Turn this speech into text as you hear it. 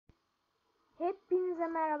Hepinize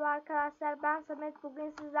merhaba arkadaşlar. Ben Samet. Bugün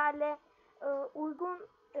sizlerle uygun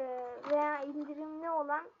veya indirimli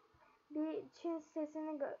olan bir Çin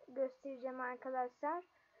sitesini göstereceğim arkadaşlar.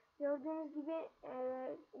 Gördüğünüz gibi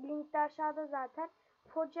link de aşağıda zaten.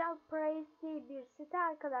 Pojal Price diye bir site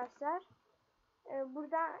arkadaşlar.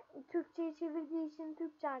 Burada Türkçe'ye çevirdiği için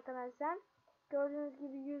Türkçe arkadaşlar. Gördüğünüz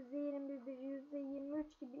gibi %21,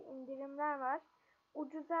 %23 gibi indirimler var.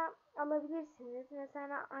 Ucuza alabilirsiniz.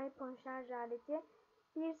 Mesela iPhone şarj aleti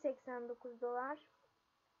 1,89 dolar.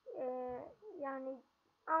 Yani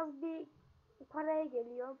az bir paraya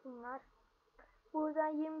geliyor bunlar. Burada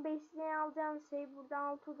 25'liğe alacağınız şey burada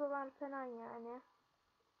 6 dolar falan yani.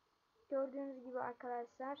 Gördüğünüz gibi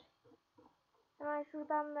arkadaşlar. Hemen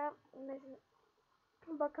şuradan da mesela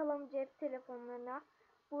bakalım cep telefonlarına.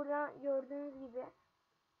 Burada gördüğünüz gibi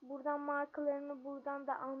buradan markalarını, buradan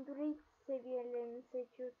da Android seviyelerini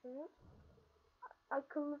seçiyorsunuz.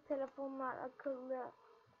 Akıllı telefonlar, akıllı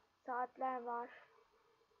saatler var.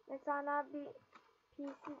 Mesela bir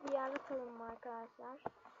PC diye aratalım arkadaşlar.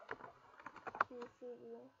 PC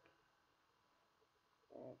diye.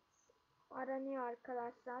 Evet. Aranıyor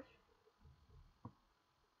arkadaşlar.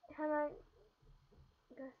 Hemen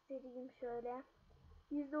göstereyim şöyle.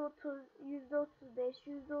 %30, %35,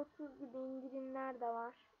 %30 gibi indirimler de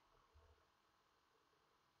var.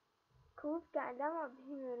 Kılıf geldi ama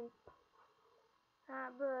bilmiyorum.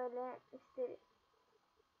 Böyle işte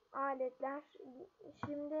aletler.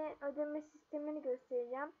 Şimdi ödeme sistemini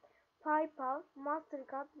göstereceğim. PayPal,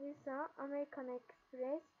 Mastercard, Visa, American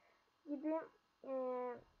Express gibi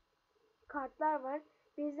kartlar var.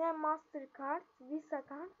 Bize Mastercard, Visa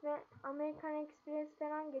kart ve American Express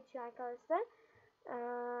falan geçiyor arkadaşlar.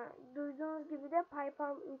 Duyduğunuz gibi de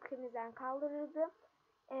PayPal ülkemizden kaldırıldı.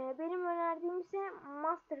 Benim önerdiğim ise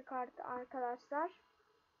Mastercard arkadaşlar.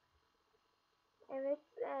 Evet,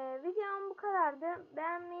 videom bu kadardı.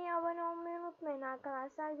 Beğenmeyi, abone olmayı unutmayın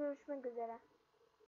arkadaşlar. Görüşmek üzere.